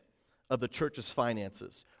 10% of the church's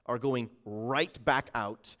finances are going right back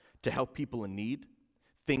out to help people in need,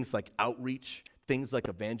 things like outreach, things like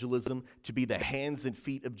evangelism, to be the hands and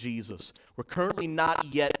feet of Jesus. We're currently not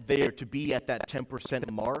yet there to be at that 10%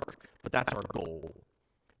 mark, but that's our goal.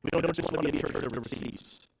 We don't just want to be a church that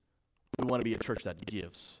receives. We want to be a church that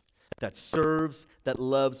gives, that serves, that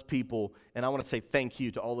loves people. And I want to say thank you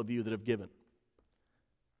to all of you that have given.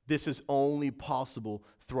 This is only possible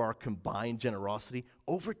through our combined generosity,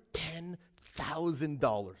 over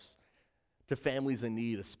 $10,000 to families in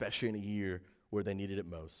need, especially in a year where they needed it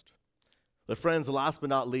most. But friends, last but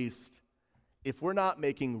not least, if we're not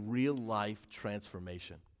making real life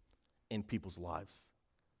transformation in people's lives,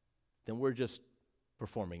 then we're just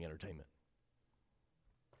performing entertainment.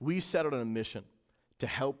 We set out on a mission to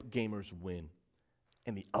help gamers win.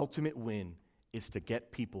 And the ultimate win is to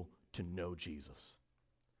get people to know Jesus.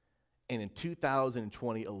 And in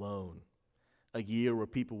 2020 alone, a year where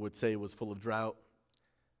people would say it was full of drought,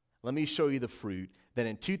 let me show you the fruit that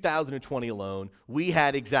in 2020 alone, we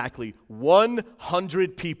had exactly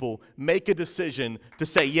 100 people make a decision to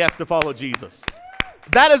say yes to follow Jesus.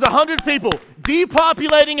 That is 100 people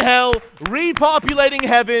depopulating hell, repopulating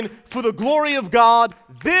heaven for the glory of God.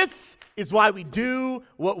 This is why we do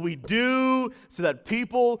what we do, so that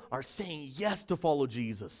people are saying yes to follow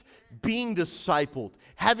Jesus, being discipled,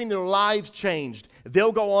 having their lives changed.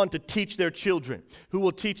 They'll go on to teach their children, who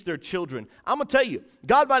will teach their children. I'm going to tell you,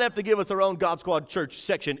 God might have to give us our own God Squad church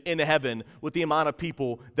section in heaven with the amount of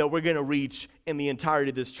people that we're going to reach in the entirety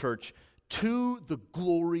of this church to the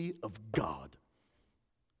glory of God.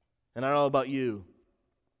 And I don't know about you,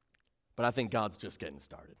 but I think God's just getting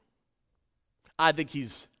started. I think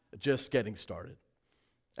He's just getting started.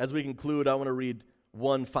 As we conclude, I want to read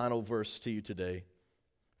one final verse to you today.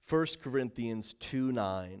 1 Corinthians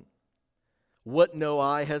 2:9. What no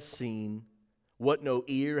eye has seen, what no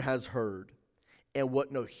ear has heard, and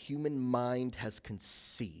what no human mind has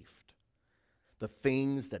conceived, the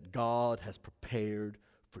things that God has prepared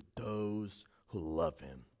for those who love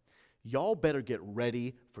Him. Y'all better get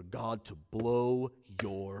ready for God to blow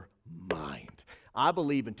your mind. I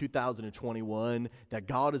believe in 2021 that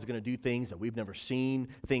God is going to do things that we've never seen,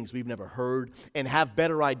 things we've never heard, and have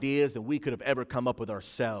better ideas than we could have ever come up with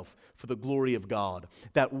ourselves for the glory of God.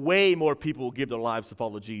 That way more people will give their lives to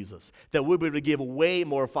follow Jesus. That we'll be able to give way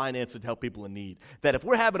more finances to help people in need. That if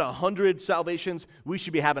we're having 100 salvations, we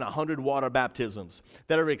should be having 100 water baptisms.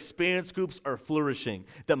 That our experience groups are flourishing.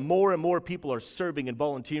 That more and more people are serving and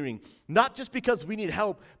volunteering, not just because we need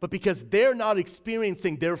help, but because they're not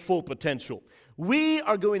experiencing their full potential. We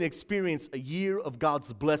are going to experience a year of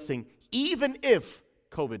God's blessing, even if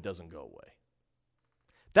COVID doesn't go away.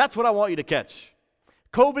 That's what I want you to catch.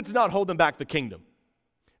 COVID's not holding back the kingdom.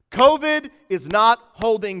 COVID is not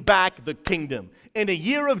holding back the kingdom. In a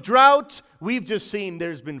year of drought, we've just seen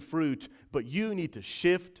there's been fruit, but you need to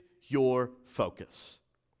shift your focus.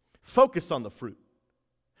 Focus on the fruit.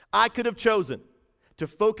 I could have chosen to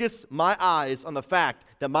focus my eyes on the fact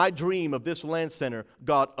that my dream of this land center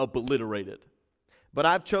got obliterated. But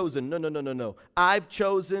I've chosen, no. I've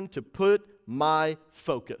chosen to put my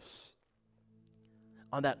focus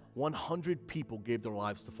on that 100 people gave their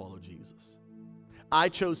lives to follow Jesus. I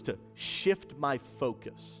chose to shift my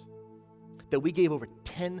focus that we gave over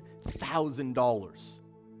 $10,000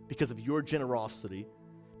 because of your generosity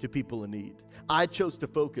to people in need. I chose to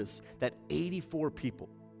focus that 84 people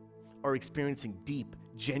are experiencing deep,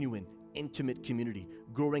 genuine, intimate community,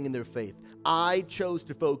 growing in their faith. I chose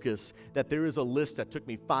to focus that there is a list that took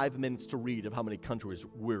me 5 minutes to read of how many countries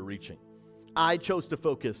we're reaching. I chose to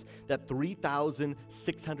focus that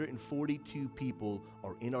 3,642 people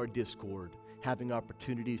are in our Discord having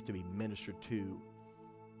opportunities to be ministered to.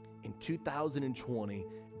 In 2020,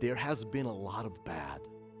 there has been a lot of bad,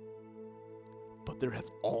 but there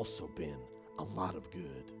has also been a lot of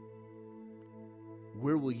good.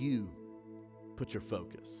 Where will you put your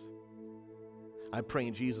focus? I pray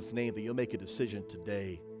in Jesus' name that you'll make a decision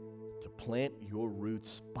today to plant your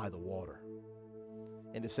roots by the water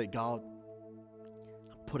and to say, God,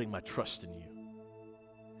 I'm putting my trust in you.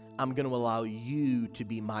 I'm going to allow you to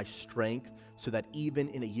be my strength so that even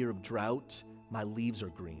in a year of drought, my leaves are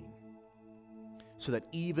green. So that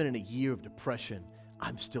even in a year of depression,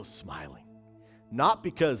 I'm still smiling. Not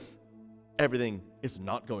because everything is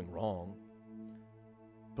not going wrong,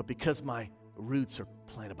 but because my roots are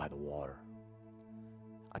planted by the water.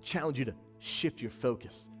 I challenge you to shift your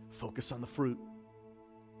focus. Focus on the fruit.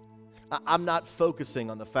 I'm not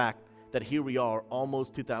focusing on the fact that here we are,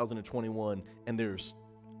 almost 2021, and there's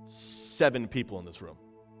 7 people in this room.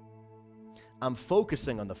 I'm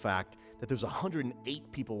focusing on the fact that there's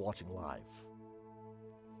 108 people watching live.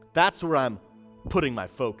 That's where I'm putting my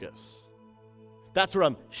focus. That's where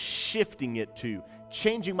I'm shifting it to,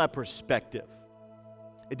 changing my perspective.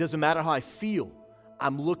 It doesn't matter how I feel.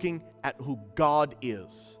 I'm looking at who God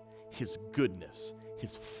is, His goodness,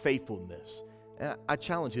 His faithfulness. And I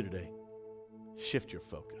challenge you today, shift your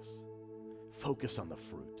focus. Focus on the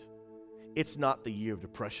fruit. It's not the year of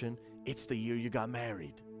depression. It's the year you got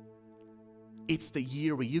married. It's the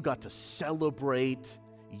year where you got to celebrate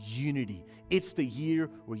unity. It's the year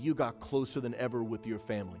where you got closer than ever with your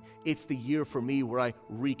family. It's the year for me where I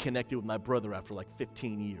reconnected with my brother after like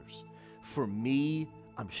 15 years. For me,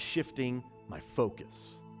 I'm shifting my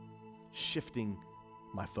focus. Shifting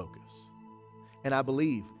my focus. And I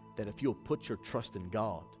believe that if you'll put your trust in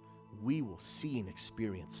God, we will see and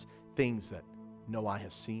experience things that no eye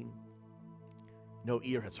has seen, no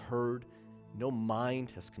ear has heard, no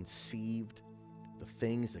mind has conceived, the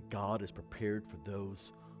things that God has prepared for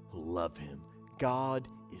those who love Him. God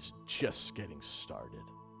is just getting started.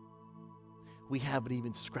 We haven't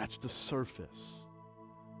even scratched the surface.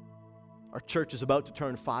 Our church is about to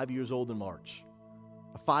turn 5 years old in March.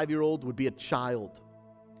 A 5-year-old would be a child.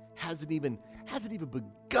 Hasn't even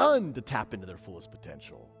begun to tap into their fullest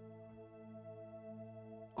potential.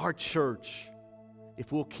 Our church,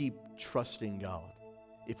 if we'll keep trusting God,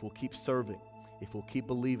 if we'll keep serving, if we'll keep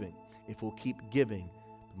believing, if we'll keep giving,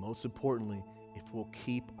 but most importantly, if we'll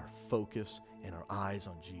keep our focus and our eyes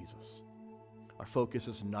on Jesus. Our focus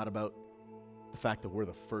is not about the fact that we're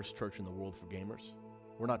the first church in the world for gamers.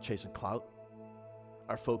 We're not chasing clout.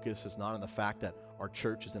 Our focus is not on the fact that our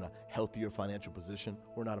church is in a healthier financial position.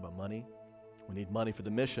 We're not about money. We need money for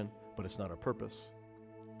the mission, but it's not our purpose.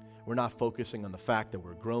 We're not focusing on the fact that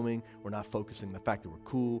we're growing. We're not focusing on the fact that we're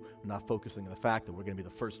cool. We're not focusing on the fact that we're going to be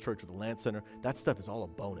the first church with a land center. That stuff is all a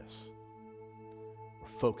bonus.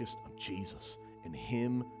 We're focused on Jesus and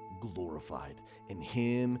Him glorified, and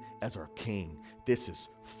Him as our King. This is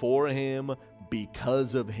for Him,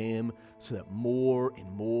 because of Him, so that more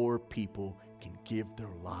and more people can give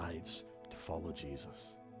their lives to follow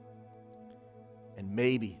Jesus. And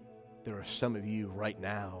maybe there are some of you right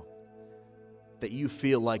now that you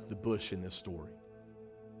feel like the bush in this story.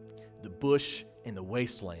 The bush in the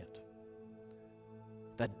wasteland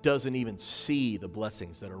that doesn't even see the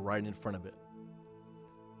blessings that are right in front of it.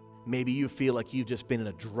 Maybe you feel like you've just been in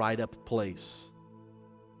a dried up place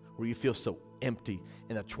where you feel so empty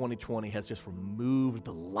and that 2020 has just removed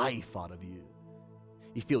the life out of you.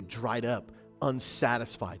 You feel dried up,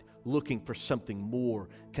 unsatisfied, looking for something more.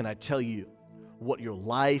 Can I tell you, what your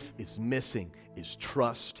life is missing is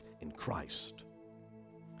trust in Christ.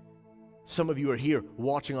 Some of you are here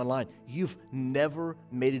watching online. You've never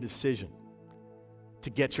made a decision to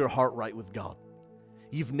get your heart right with God.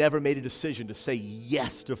 You've never made a decision to say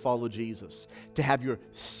yes to follow Jesus, to have your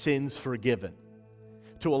sins forgiven,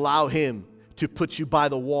 to allow Him to put you by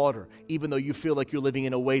the water, even though you feel like you're living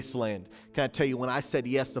in a wasteland. Can I tell you, when I said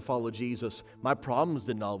yes to follow Jesus, my problems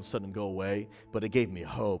didn't all of a sudden go away, but it gave me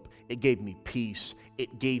hope. It gave me peace.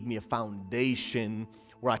 It gave me a foundation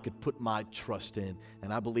where I could put my trust in.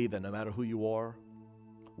 And I believe that no matter who you are,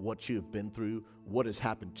 what you have been through, what has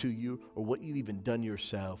happened to you, or what you've even done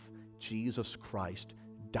yourself, Jesus Christ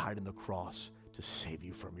died on the cross to save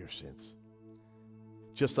you from your sins.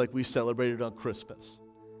 Just like we celebrated on Christmas,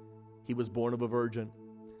 He was born of a virgin,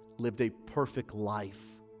 lived a perfect life,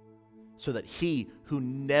 so that He who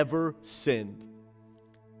never sinned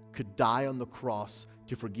could die on the cross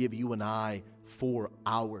to forgive you and I for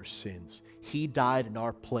our sins. He died in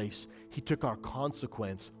our place. He took our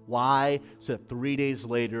consequence. Why? So that 3 days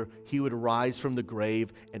later, He would rise from the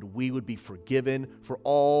grave and we would be forgiven for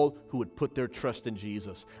all who would put their trust in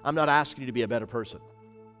Jesus. I'm not asking you to be a better person.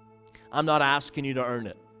 I'm not asking you to earn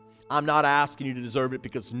it. I'm not asking you to deserve it,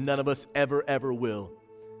 because none of us ever will.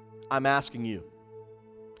 I'm asking you,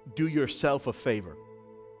 do yourself a favor.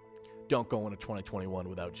 Don't go into 2021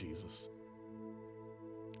 without Jesus.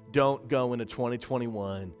 Don't go into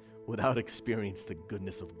 2021 without experiencing the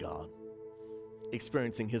goodness of God,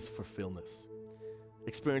 experiencing His fulfillment,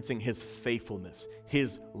 experiencing His faithfulness,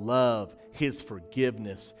 His love, His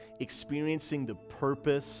forgiveness, experiencing the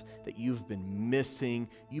purpose that you've been missing,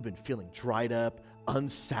 you've been feeling dried up,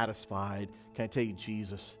 unsatisfied. Can I tell you,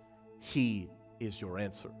 Jesus, He is your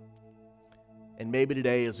answer. And maybe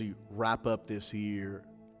today, as we wrap up this year,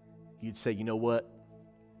 you'd say, you know what?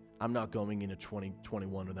 I'm not going into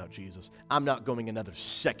 2021 without Jesus. I'm not going another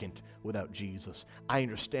second without Jesus. I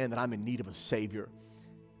understand that I'm in need of a Savior.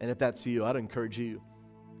 And if that's you, I'd encourage you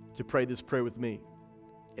to pray this prayer with me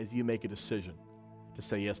as you make a decision to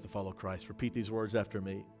say yes to follow Christ. Repeat these words after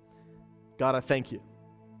me. God, I thank you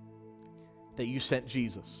that you sent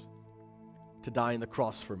Jesus to die on the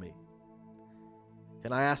cross for me.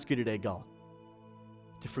 And I ask you today, God,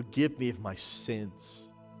 to forgive me of my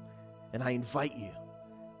sins. And I invite you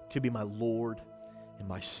to be my Lord and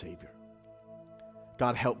my Savior.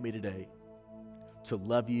 God, help me today to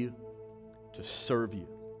love you, to serve you,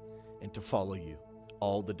 and to follow you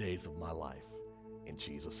all the days of my life. In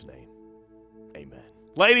Jesus' name, amen.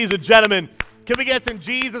 Ladies and gentlemen, can we get some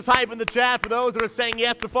Jesus hype in the chat for those that are saying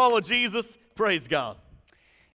yes to follow Jesus? Praise God.